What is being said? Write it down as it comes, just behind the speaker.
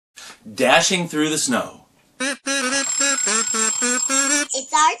dashing through the snow. It's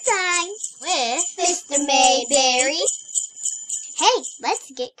our time with Mr. Mayberry. Hey,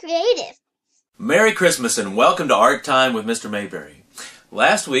 let's get creative. Merry Christmas and welcome to Art Time with Mr. Mayberry.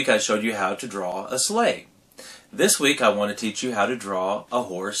 Last week I showed you how to draw a sleigh. This week I want to teach you how to draw a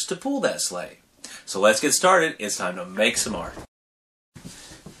horse to pull that sleigh. So let's get started. It's time to make some art.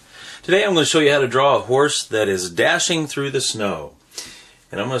 Today I'm going to show you how to draw a horse that is dashing through the snow.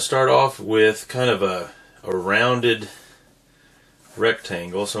 And I'm going to start off with kind of a rounded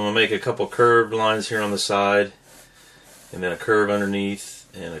rectangle. So I'm going to make a couple curved lines here on the side, and then a curve underneath,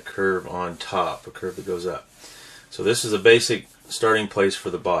 and a curve on top, a curve that goes up. So this is a basic starting place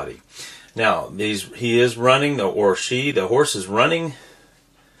for the body. Now, he is running, the horse is running.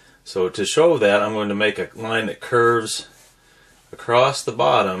 So to show that, I'm going to make a line that curves across the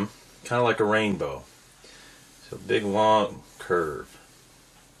bottom, kind of like a rainbow. So big long curve.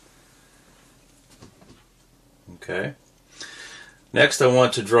 Okay. Next I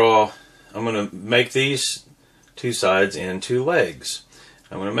want to draw, I'm going to make these two sides into legs.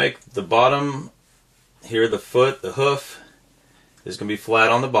 I'm going to make the bottom here, the foot, the hoof is going to be flat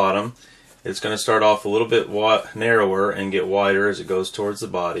on the bottom. It's going to start off a little bit narrower and get wider as it goes towards the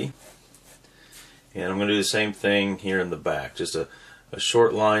body. And I'm going to do the same thing here in the back. Just a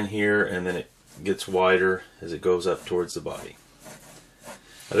short line here, and then it gets wider as it goes up towards the body.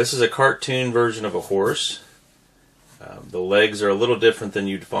 Now, this is a cartoon version of a horse. The legs are a little different than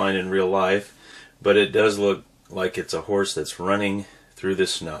you'd find in real life, but it does look like it's a horse that's running through the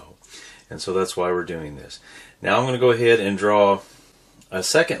snow. And so that's why we're doing this. Now I'm going to go ahead and draw a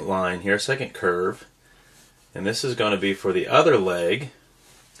second line here, a second curve. And this is going to be for the other leg.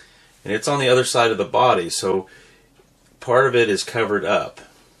 And it's on the other side of the body, so part of it is covered up.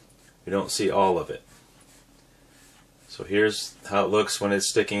 We don't see all of it. So here's how it looks when it's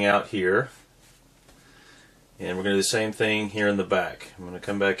sticking out here. And we're going to do the same thing here in the back. I'm going to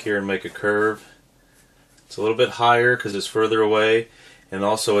come back here and make a curve. It's a little bit higher because it's further away, and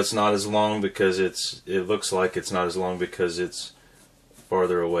also it's not as long because it looks like it's not as long because it's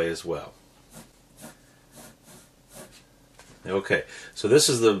farther away as well. Okay, so this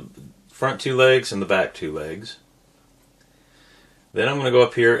is the front two legs and the back two legs. Then I'm going to go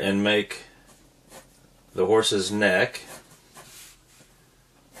up here and make the horse's neck.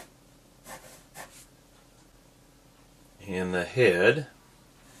 And the head.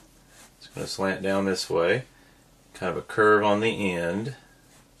 It's going to slant down this way. Kind of a curve on the end.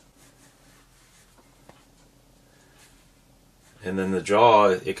 And then the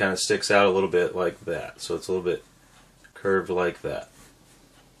jaw, it kind of sticks out a little bit like that. So it's a little bit curved like that.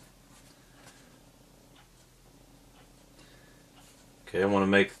 Okay, I want to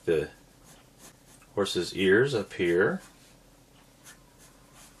make the horse's ears up here.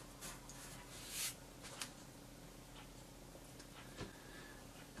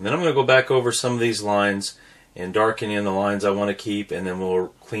 And then I'm going to go back over some of these lines and darken in the lines I want to keep, and then we'll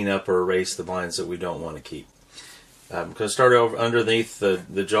clean up or erase the lines that we don't want to keep. I'm going to start over underneath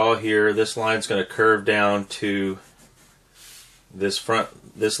the jaw here. This line's going to curve down to this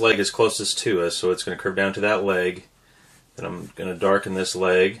leg is closest to us, so it's going to curve down to that leg. Then I'm going to darken this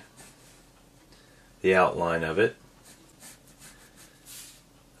leg, the outline of it.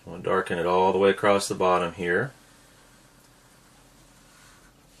 I want to darken it all the way across the bottom here.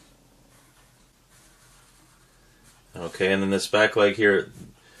 Okay, and then this back leg here,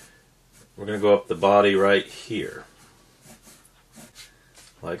 we're going to go up the body right here,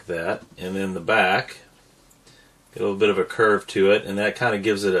 like that. And then the back, get a little bit of a curve to it, and that kind of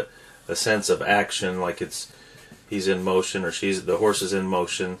gives it a sense of action, like he's in motion, or the horse is in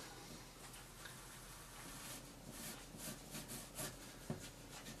motion.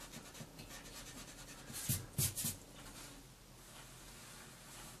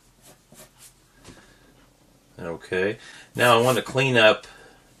 Okay, now I want to clean up,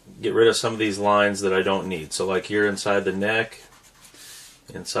 get rid of some of these lines that I don't need. So like here inside the neck,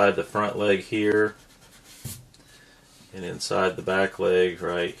 inside the front leg here, and inside the back leg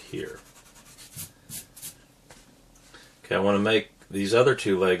right here. Okay, I want to make these other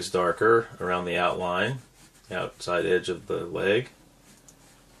two legs darker around the outline, the outside edge of the leg.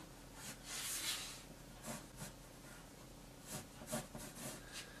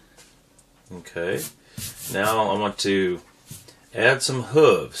 Okay. Now I want to add some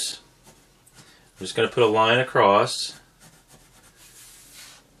hooves. I'm just going to put a line across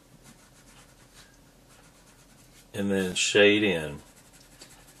and then shade in,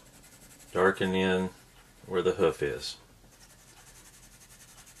 darken in where the hoof is.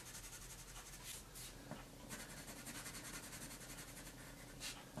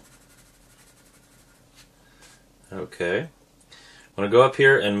 Okay. I'm going to go up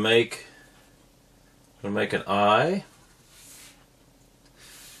here and make an eye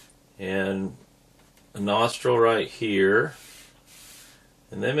and a nostril right here.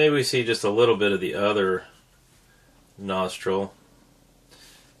 And then maybe we see just a little bit of the other nostril.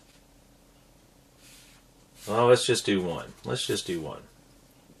 Well, let's just do one. Let's just do one.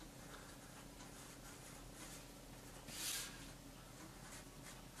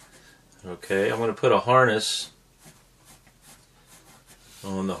 Okay, I'm going to put a harness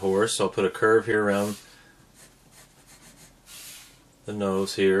on the horse. I'll put a curve here around the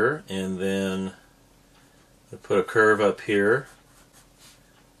nose here, and then I'll put a curve up here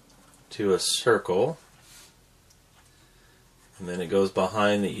to a circle, and then it goes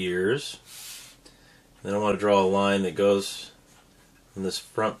behind the ears. Then I want to draw a line that goes from this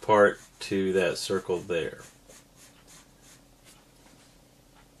front part to that circle there.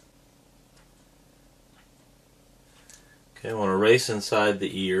 Okay, I want to erase inside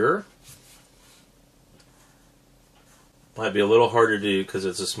the ear. Might be a little harder to do because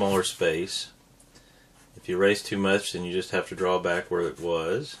it's a smaller space. If you erase too much, then you just have to draw back where it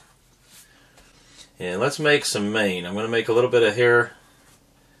was. And let's make some mane. I'm going to make a little bit of hair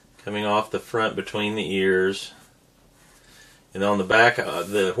coming off the front between the ears. And on the back,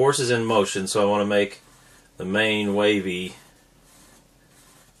 the horse is in motion, so I want to make the mane wavy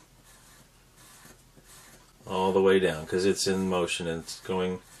all the way down because it's in motion and it's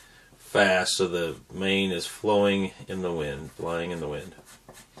going fast, so the mane is flowing in the wind, flying in the wind.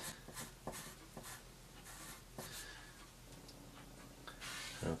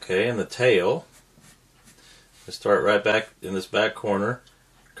 Okay, and the tail, let's start right back in this back corner,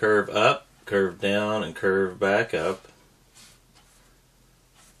 curve up, curve down, and curve back up.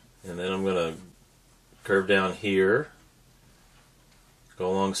 And then I'm going to curve down here, go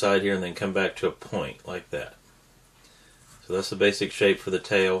alongside here, and then come back to a point like that. So that's the basic shape for the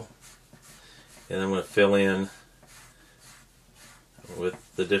tail. And then I'm going to fill in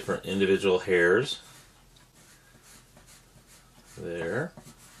with the different individual hairs. There.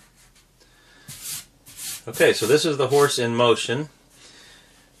 Okay, so this is the horse in motion.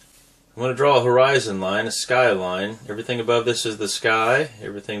 I'm going to draw a horizon line, a sky line. Everything above this is the sky,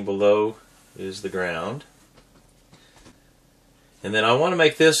 everything below is the ground. And then I want to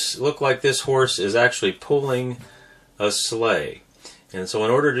make this look like this horse is actually pulling a sleigh. And so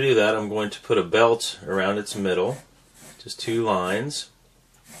in order to do that, I'm going to put a belt around its middle, just 2 lines.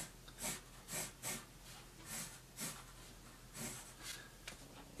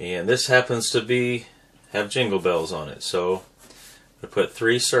 And this happens to have jingle bells on it. So I'm going to put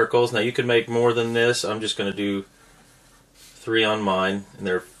 3 circles. Now you can make more than this. I'm just going to do 3 on mine, and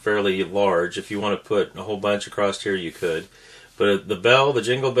they're fairly large. If you want to put a whole bunch across here, you could. But the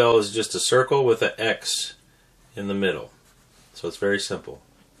jingle bell, is just a circle with an X in the middle. So it's very simple.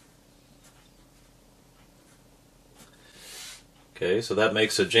 Okay, so that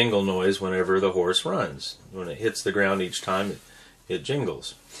makes a jingle noise whenever the horse runs. When it hits the ground each time, it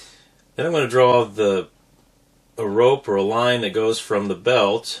jingles. Then I'm going to draw a rope or a line that goes from the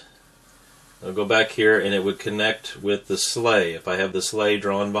belt. I'll go back here and it would connect with the sleigh. If I have the sleigh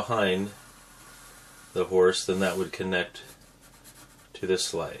drawn behind the horse, then that would connect to the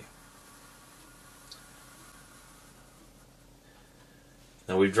sleigh.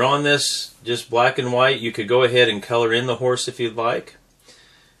 Now we've drawn this just black and white. You could go ahead and color in the horse if you'd like.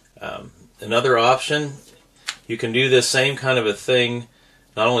 Another option, you can do this same kind of a thing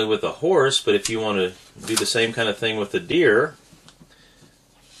not only with a horse, but if you want to do the same kind of thing with a deer,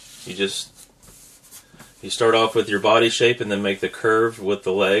 you start off with your body shape and then make the curve with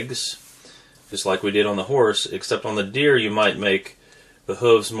the legs, just like we did on the horse, except on the deer you might make the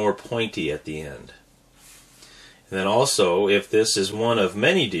hooves more pointy at the end. And then also, if this is one of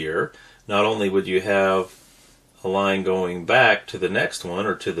many deer, not only would you have a line going back to the next one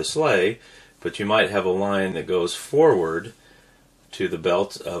or to the sleigh, but you might have a line that goes forward to the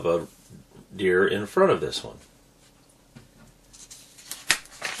belt of a deer in front of this one.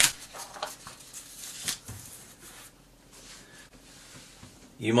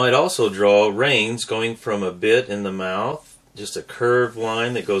 You might also draw reins going from a bit in the mouth, just a curved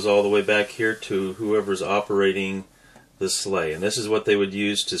line that goes all the way back here to whoever's operating the sleigh. And this is what they would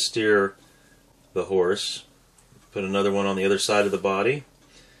use to steer the horse. Put another one on the other side of the body,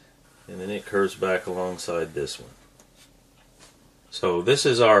 and then it curves back alongside this one. So this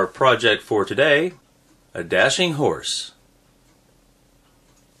is our project for today, a dashing horse.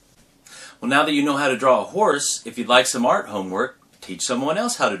 Well, now that you know how to draw a horse, if you'd like some art homework, teach someone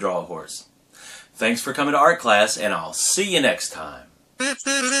else how to draw a horse. Thanks for coming to art class, and I'll see you next time.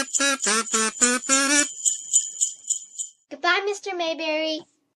 Bye, Mr. Mayberry.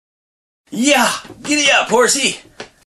 Yeah, giddy up, horsey.